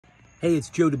Hey,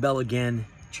 it's Joe DeBell again,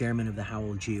 chairman of the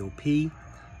Howell GOP.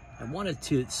 I wanted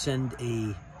to send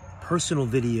a personal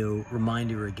video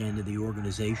reminder again to the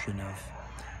organization of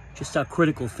just how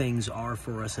critical things are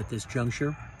for us at this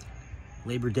juncture.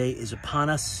 Labor Day is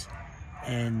upon us,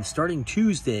 and starting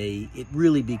Tuesday, it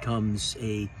really becomes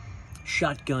a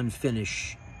shotgun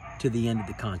finish to the end of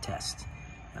the contest.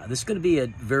 This is going to be a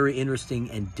very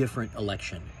interesting and different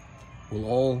election. We'll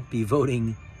all be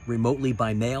voting remotely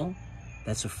by mail.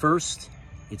 That's a first.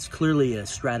 It's clearly a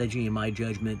strategy, in my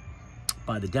judgment,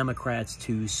 by the Democrats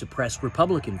to suppress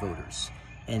Republican voters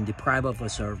and deprive of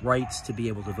us our rights to be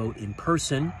able to vote in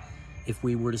person if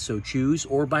we were to so choose,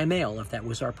 or by mail if that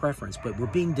was our preference. But we're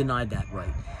being denied that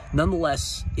right.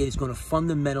 Nonetheless, it is going to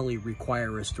fundamentally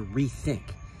require us to rethink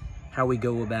how we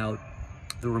go about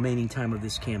the remaining time of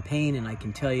this campaign. And I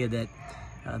can tell you that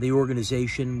the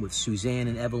organization with Suzanne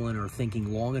and Evelyn are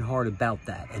thinking long and hard about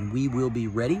that. And we will be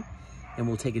ready, and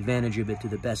we'll take advantage of it to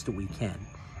the best that we can.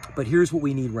 But here's what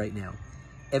we need right now.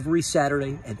 Every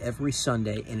Saturday and every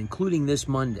Sunday, and including this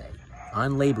Monday,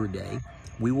 on Labor Day,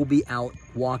 we will be out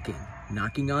walking,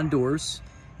 knocking on doors,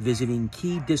 visiting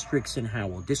key districts in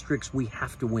Howell, districts we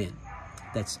have to win.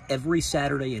 That's every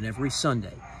Saturday and every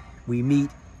Sunday. We meet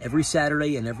every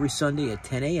Saturday and every Sunday at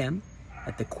 10 a.m.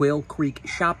 at the Quail Creek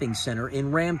Shopping Center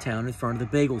in Ramtown in front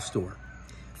of the bagel store.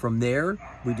 From there,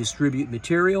 we distribute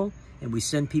material and we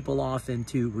send people off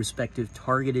into respective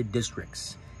targeted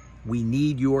districts. We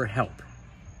need your help.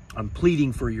 I'm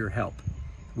pleading for your help.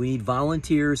 We need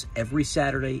volunteers every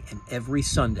Saturday and every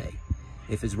Sunday.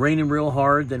 If it's raining real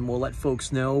hard, then we'll let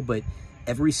folks know, but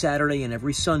every Saturday and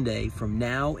every Sunday from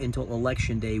now until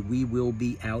Election Day, we will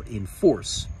be out in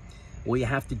force. All you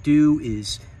have to do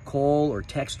is call or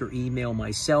text or email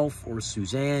myself or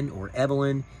Suzanne or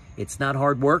Evelyn. It's not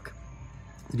hard work.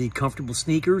 You need comfortable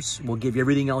sneakers. We'll give you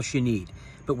everything else you need.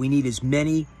 But we need as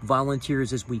many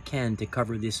volunteers as we can to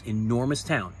cover this enormous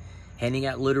town, handing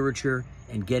out literature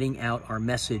and getting out our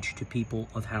message to people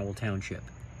of Howell Township.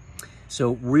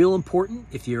 So real important,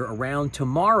 if you're around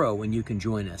tomorrow and you can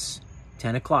join us,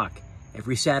 10 o'clock.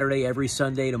 Every Saturday, every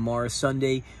Sunday. Tomorrow,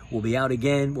 Sunday, we'll be out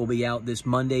again. We'll be out this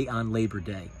Monday on Labor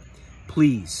Day.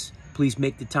 Please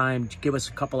make the time to give us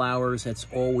a couple hours. That's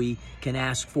all we can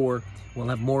ask for. We'll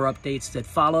have more updates that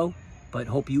follow, but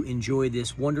hope you enjoy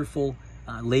this wonderful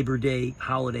Labor Day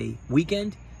holiday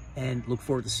weekend and look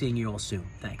forward to seeing you all soon.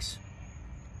 Thanks.